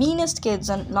 meanest kids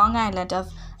on Long Island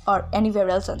or anywhere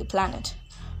else on the planet.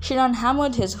 Chiron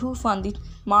hammered his hoof on the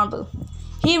marble.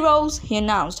 "Heroes," he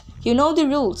announced, "you know the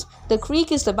rules. The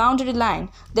creek is the boundary line.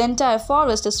 The entire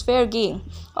forest is fair game.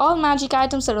 All magic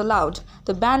items are allowed.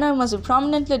 The banner must be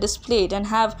prominently displayed and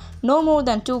have no more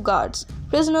than 2 guards.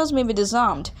 Prisoners may be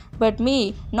disarmed, but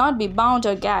may not be bound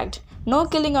or gagged. No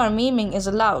killing or maiming is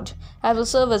allowed. I will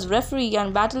serve as referee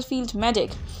and battlefield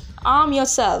medic. Arm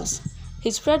yourselves."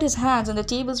 He spread his hands and the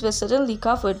tables were suddenly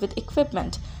covered with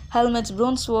equipment. Helmets,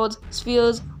 bronze swords,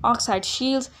 spears, oxhide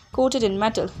shields coated in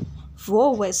metal.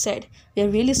 Whoa, I said. We are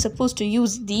really supposed to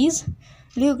use these?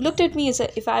 Luke looked at me as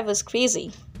if I was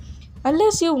crazy.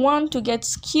 Unless you want to get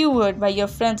skewered by your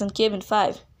friends in Cabin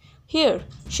 5. Here,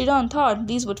 Shiron thought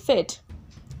these would fit.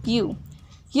 You'll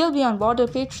be on border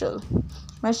patrol.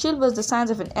 My shield was the size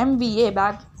of an MBA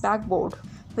backboard,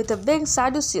 with a big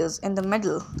Sadduceus in the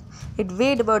middle. It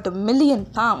weighed about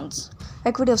 1,000,000 pounds.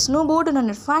 I could have snowboarded on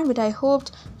it fine, but I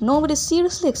hoped nobody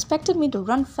seriously expected me to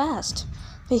run fast.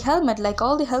 My helmet, like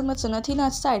all the helmets on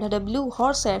Athena's side, had a blue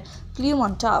horsehair plume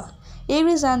on top.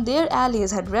 Ares and their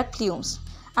allies had red plumes.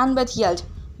 Annabeth yelled,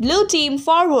 "Blue team,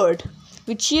 forward!"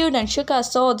 We cheered and shook our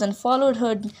swords and followed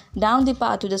her down the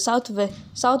path to the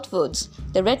southwards.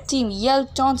 The red team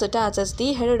yelled taunts at us as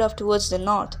they headed off towards the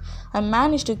north. I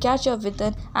managed to catch up with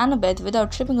Annabeth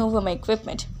without tripping over my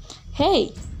equipment.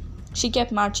 "Hey!" She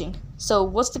kept marching. "So,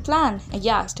 what's the plan?" I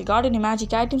asked. "Got any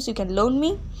magic items you can loan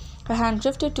me?" Her hand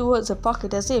drifted towards her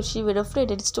pocket as if she were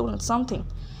afraid I'd stolen something.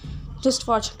 "Just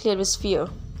watch Clary's fear,"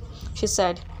 she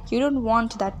said. "You don't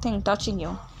want that thing touching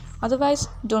you. Otherwise,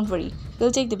 don't worry.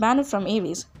 We'll take the banner from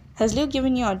Ares. Has Luke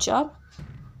given you a job?"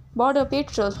 "Border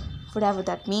patrol, whatever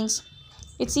that means."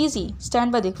 "It's easy.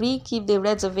 Stand by the creek, keep the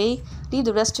reds away, leave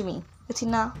the rest to me.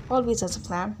 Athena always has a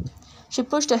plan." She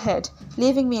pushed ahead,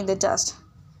 leaving me in the dust.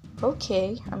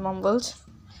 "Okay," I mumbled.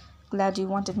 "Glad you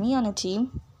wanted me on a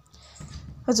team."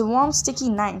 It was a warm, sticky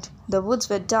night. The woods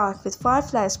were dark, with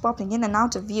fireflies popping in and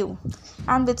out of view.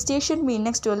 Annabeth stationed me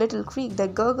next to a little creek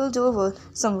that gurgled over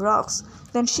some rocks.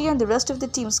 Then she and the rest of the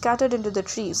team scattered into the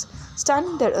trees.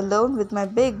 Standing there alone with my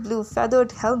big blue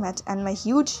feathered helmet and my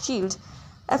huge shield,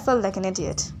 I felt like an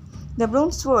idiot. The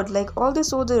bronze sword, like all the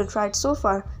swords I had tried so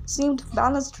far, seemed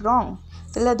balanced wrong.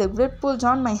 The leather grip pulled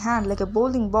on my hand like a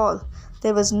bowling ball.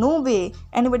 There was no way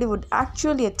anybody would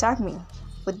actually attack me.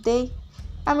 Would they?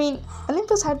 I mean,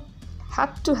 Olympus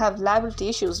had to have liability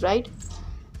issues, right?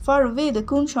 Far away, the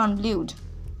Kunshan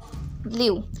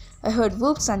blew. I heard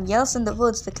whoops and yells in the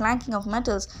woods, the clanking of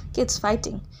metals, kids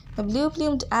fighting. A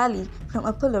blue-plumed ally from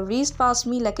a pillar raced past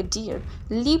me like a deer,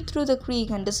 leaped through the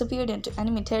creek and disappeared into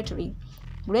enemy territory.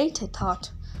 Great, I thought.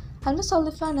 I'll miss all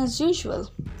the fun as usual.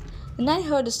 Then I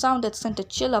heard a sound that sent a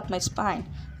chill up my spine,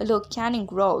 a low canning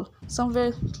growl,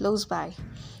 somewhere close by.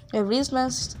 I raised my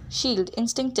shield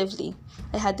instinctively.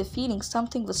 I had the feeling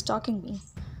something was stalking me.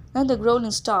 Then the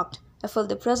growling stopped. I felt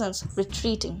the presence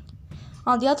retreating.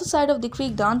 On the other side of the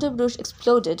creek, the underbrush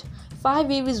exploded.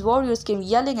 5 Ares warriors came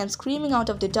yelling and screaming out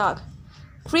of the dark.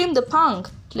 "Cream the punk!"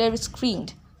 Clary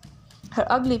screamed. Her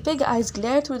ugly pig eyes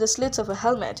glared through the slits of her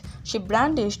helmet. She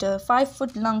brandished a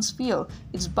 5-foot-long spear,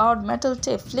 its bowed metal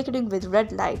tip flickering with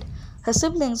red light. Her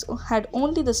siblings had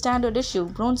only the standard issue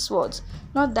bronze swords.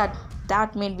 Not that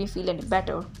that made me feel any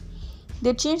better.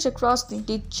 They charged across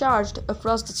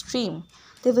the stream.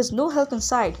 There was no help in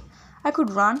sight. I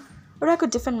could run, or I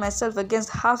could defend myself against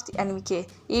half the enemy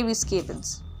Ares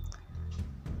cabins.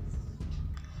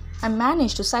 I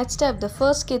managed to sidestep the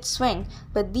first kid's swing,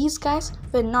 but these guys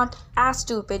were not as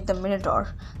stupid the Minotaur.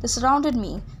 They surrounded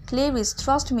me. Clarice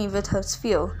thrust me with her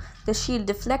spear. My shield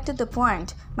deflected the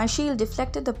point,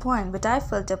 but I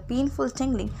felt a painful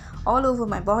tingling all over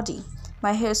my body.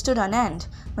 My hair stood on end.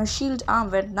 My shield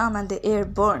arm went numb and the air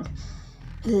burned.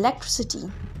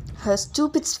 Electricity. Her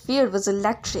stupid spear was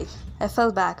electric. I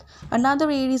fell back.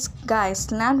 Another Ares guy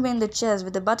slammed me in the chest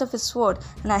with the butt of his sword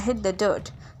and I hit the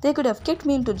dirt. They could have kicked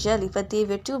me into jelly, but they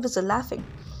were too busy laughing.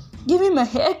 "Give him a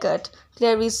haircut,"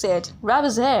 Clarice said. "Grab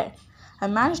his hair." I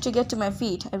managed to get to my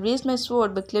feet. I raised my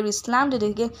sword, but Clarice slammed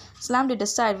it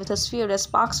aside with her spear as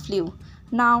sparks flew.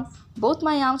 Now, both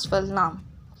my arms felt numb.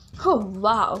 "Oh,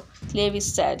 wow,"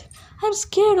 Clarice said. "I'm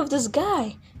scared of this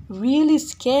guy. Really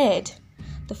scared."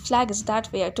 "The flag is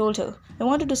that way," I told her. I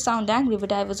wanted to sound angry,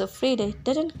 but I was afraid it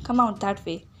didn't come out that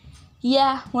way.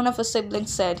 "Yeah," one of her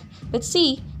siblings said. "But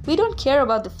see, we don't care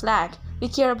about the flag. We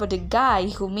care about the guy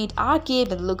who made our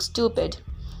cabin look stupid."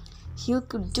 "You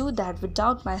could do that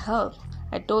without my help,"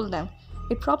 I told them.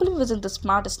 It probably wasn't the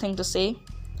smartest thing to say.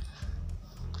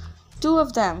 2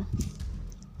 of them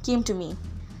came to me.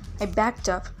 I backed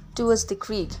up towards the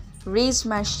creek, raised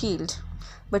my shield,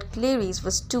 but Clarice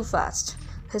was too fast.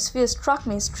 Her spear struck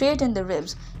me straight in the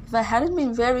ribs. If I hadn't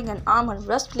been wearing an armor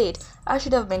breastplate, I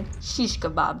should have been shish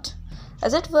kebabbed.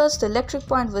 As it was, the electric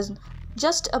point was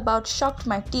just about shocked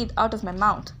my teeth out of my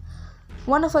mouth.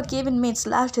 One of our cabin mates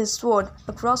slashed his sword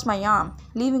across my arm,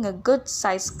 leaving a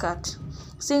good-sized cut.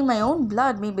 Seeing my own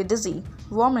blood made me dizzy,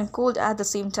 warm and cold at the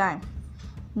same time.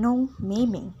 "No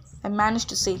maiming," I managed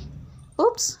to say.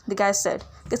 "Oops," the guy said.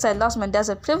 "Guess I lost my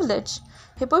desert privilege."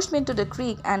 He pushed me into the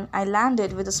creek and I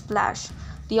landed with a splash.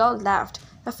 They all laughed.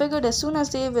 I figured as soon as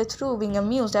they were through being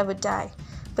amused I would die.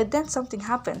 But then something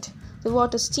happened. The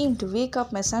water seemed to wake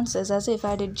up my senses as if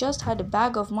I had just had a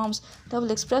bag of Mom's double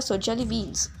espresso jelly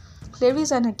beans.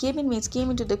 Clarice and her cabin mates came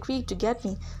into the creek to get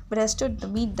me, but I stood to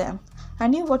meet them. I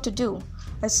knew what to do.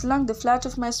 I slung the flat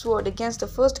of my sword against the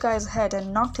first guy's head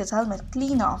and knocked his helmet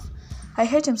clean off. I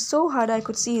hit him so hard I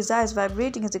could see his eyes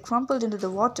vibrating as he crumpled into the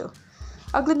water.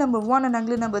 Ugly number 1 and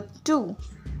ugly number 2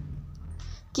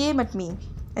 came at me.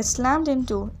 I slammed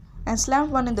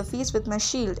one in the face with my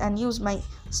shield and used my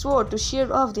sword to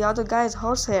shear off the other guy's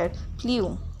horsehair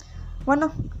plume.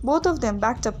 Both of them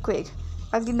backed up quick.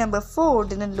 Ugly number 4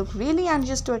 didn't look really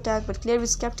anxious to attack, but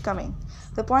Clarice kept coming,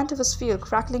 the point of his spear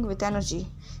crackling with energy.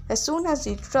 As soon as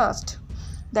he thrust,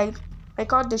 I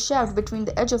caught the shaft between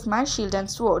the edge of my shield and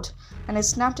sword, and I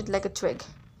snapped it like a twig.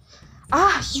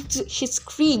 "Ah!" she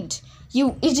screamed.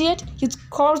 "You idiot! You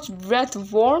scorched breath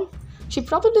worm!" She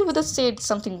probably would have said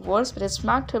something worse, but I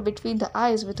smacked her between the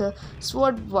eyes with her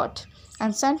sword butt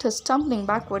and sent her stumbling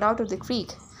backward out of the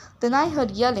creek. Then I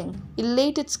heard yelling,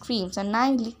 elated screams, and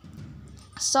I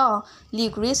saw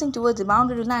Luke racing towards the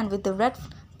boundary line with the red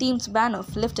team's banner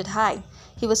lifted high.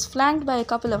 He was flanked by a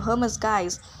couple of Hermes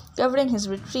guys, covering his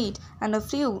retreat, and a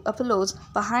few Apollos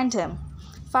behind him,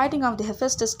 fighting off the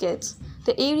Hephaestus kids.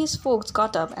 The Ares folks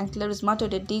got up, and Clarice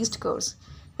muttered a dazed curse.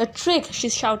 "A trick!" she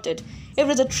shouted. "It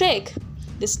was a trick!"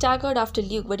 They staggered after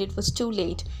Luke, but it was too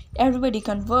late. Everybody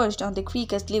converged on the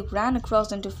creek as Luke ran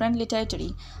across into friendly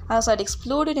territory. Outside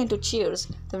exploded into cheers.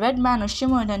 The red banner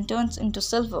shimmered and turned into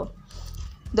silver.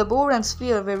 The bow and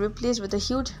spear were replaced with a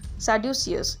huge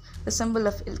Sadduceus, the symbol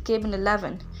of Cabin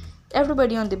 11.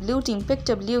 Everybody on the blue team picked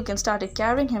up Luke and started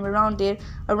carrying him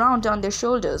around on their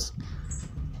shoulders.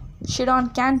 Chiron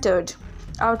cantered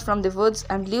out from the woods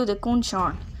and blew the conch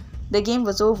horn. The game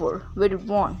was over. We'd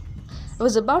won. I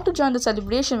was about to join the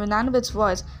celebration when Annabeth's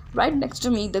voice, right next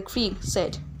to me, the creek,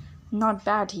 said, "Not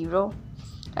bad, hero."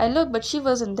 I looked, but she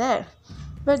wasn't there.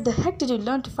 "Where the heck did you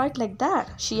learn to fight like that?"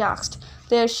 she asked.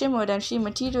 The air shimmered and she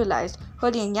materialized,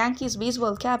 holding a Yankees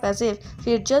baseball cap as if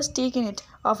she had just taken it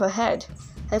off her head.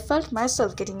 I felt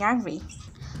myself getting angry.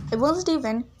 I wasn't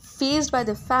even fazed by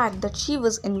the fact that she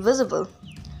was invisible.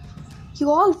 "You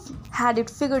all had it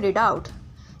figured it out.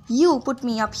 You put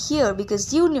me up here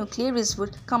because you knew Clarice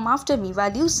would come after me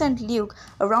while you sent Luke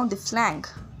around the flank.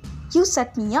 You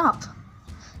set me up."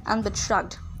 Annabeth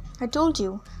shrugged. "I told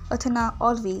you, Athena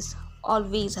always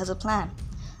has a plan.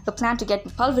 A plan to get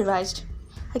me pulverized.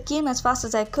 I came as fast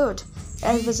as I could.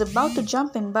 I was about to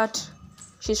jump in, but..."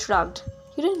 She shrugged.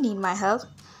 "You didn't need my help."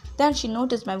 Then she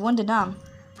noticed my wounded arm.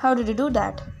 "How did you do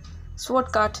that?"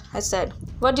 "Sword cut," I said.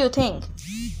 "What do you think?"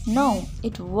 No,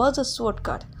 it was a sword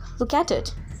cut. Look at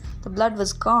it. The blood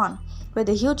was gone. Where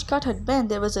the huge cut had been,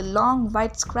 there was a long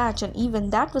white scratch, and even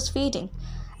that was fading.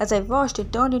 As I watched,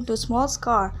 it turned into a small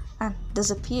scar and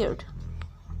disappeared.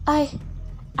 I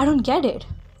don't get it,"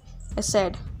 I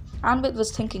said. Annabeth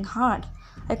was thinking hard.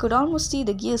 I could almost see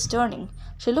the gears turning.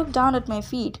 She looked down at my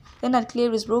feet, then at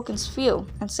Clary's broken spear,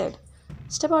 and said,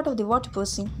 "Step out of the water,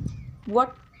 Percy."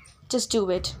 "What?" "Just do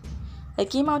it." I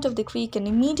came out of the creek and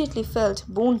immediately felt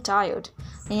bone-tired.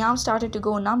 My arms started to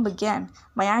go numb again.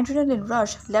 My adrenaline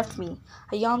rush left me.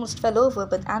 I almost fell over,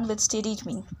 but Annabeth steadied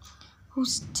me. "Who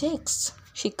sticks?"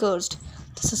 she cursed.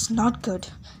 "This is not good.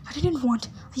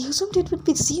 I assumed it would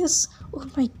be Zeus. Oh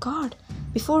my God."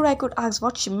 Before I could ask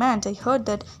what she meant, I heard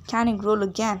that cannon roll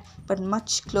again, but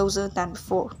much closer than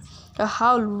before. A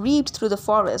howl reaped through the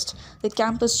forest. The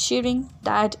campers cheering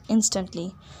died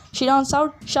instantly. Chiron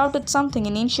shouted something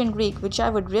in ancient Greek, which I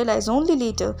would realize only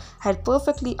later I had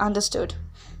perfectly understood.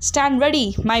 "Stand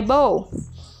ready, my bow!"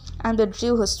 Amber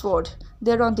drew her sword.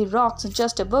 There on the rocks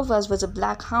just above us was a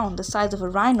black hound the size of a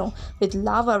rhino with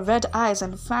lava-red eyes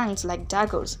and fangs like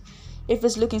daggers. It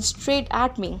was looking straight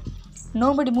at me.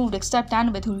 Nobody moved except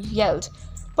Annabeth, who yelled,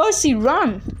 "Percy,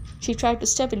 run!" She tried to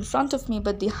step in front of me,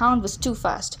 but the hound was too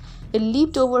fast. It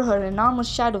leaped over her enormous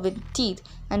shadow with teeth,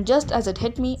 and just as it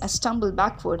hit me, I stumbled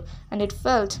backward, and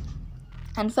felt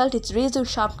its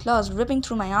razor-sharp claws ripping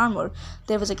through my armor.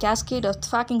 There was a cascade of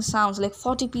thwacking sounds like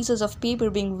 40 pieces of paper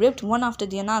being ripped one after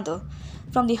the other.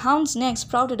 From the hound's neck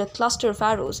sprouted a cluster of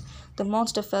arrows. The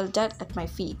monster fell dead at my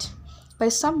feet. By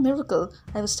some miracle,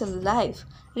 I was still alive.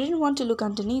 I didn't want to look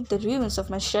underneath the ruins of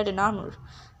my shredded armor.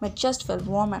 My chest felt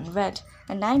warm and red,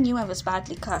 and I knew I was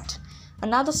badly cut.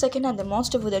 Another second and the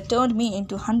monster would have turned me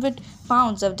into 100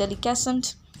 pounds of delicatessen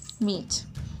meat.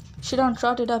 Chiron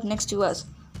trotted up next to us,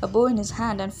 a bow in his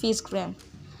hand and face grim.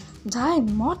 "Die,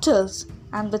 mortals,"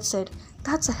 Annabeth said.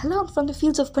 "That's a hellhound from the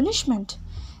fields of punishment."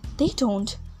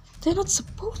 They're not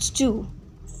supposed to."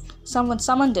 Someone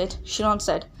summoned it, Chiron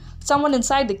said. Someone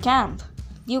inside the camp.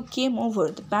 Leo came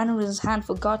over, the banner in his hand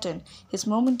forgotten, his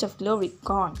moment of glory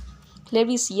gone.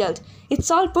 Clarice yelled, "It's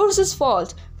all Percy's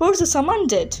fault! Percy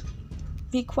summoned it!"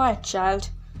 "Be quiet, child,"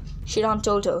 Chiron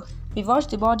told her. We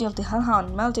watched the body of the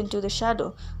hellhound melt into the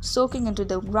shadow, soaking into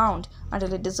the ground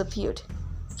until it disappeared.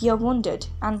 "You're wounded,"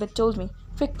 Annabeth told me.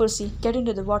 "Quick, Percy, get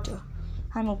into the water."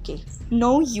 "I'm okay."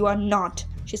 "No, you are not,"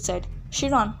 she said.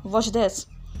 "Chiron, watch this."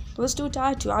 I was too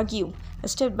tired to argue. I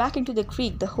stepped back into the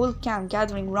creek, the whole camp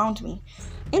gathering round me.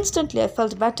 Instantly I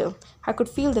felt better. I could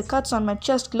feel the cuts on my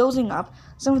chest closing up.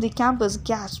 Some of the campers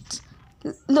gasped.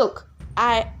 "Look,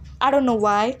 I don't know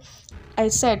why," I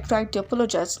said, trying to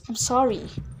apologize. "I'm sorry."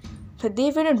 But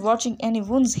they weren't watching any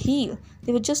wounds heal.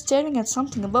 They were just staring at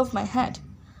something above my head.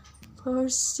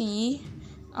 "Percy,"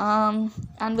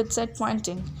 Annabeth said,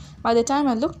 pointing. By the time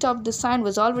I looked up, the sign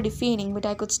was already fading, but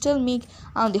I could still make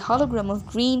out the hologram of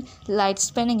green light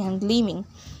spinning and gleaming.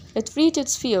 It freed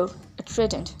its fear. It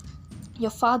threatened.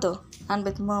 "Your father,"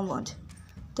 Annabeth murmured.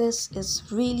 "This is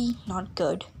really not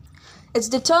good." "It's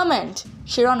determined,"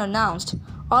 Chiron announced.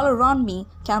 All around me,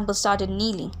 campers started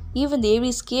kneeling, even the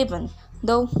Aries cabin,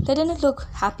 though they didn't look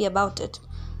happy about it.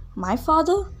 "My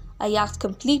father?" I asked,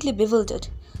 completely bewildered.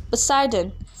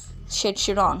 "Poseidon," said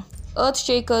Chiron.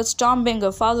 "Earthshaker,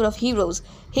 Stormbringer, father of heroes.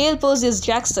 Hail Perseus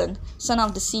Jackson, son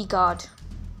of the sea god."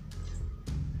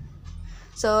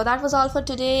 So that was all for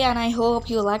today, and I hope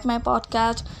you like my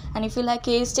podcast. And if you like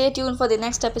it, stay tuned for the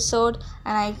next episode,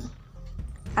 and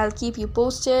I'll keep you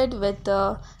posted with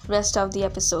the rest of the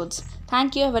episodes.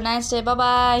 Thank you. Have a nice day. Bye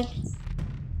bye.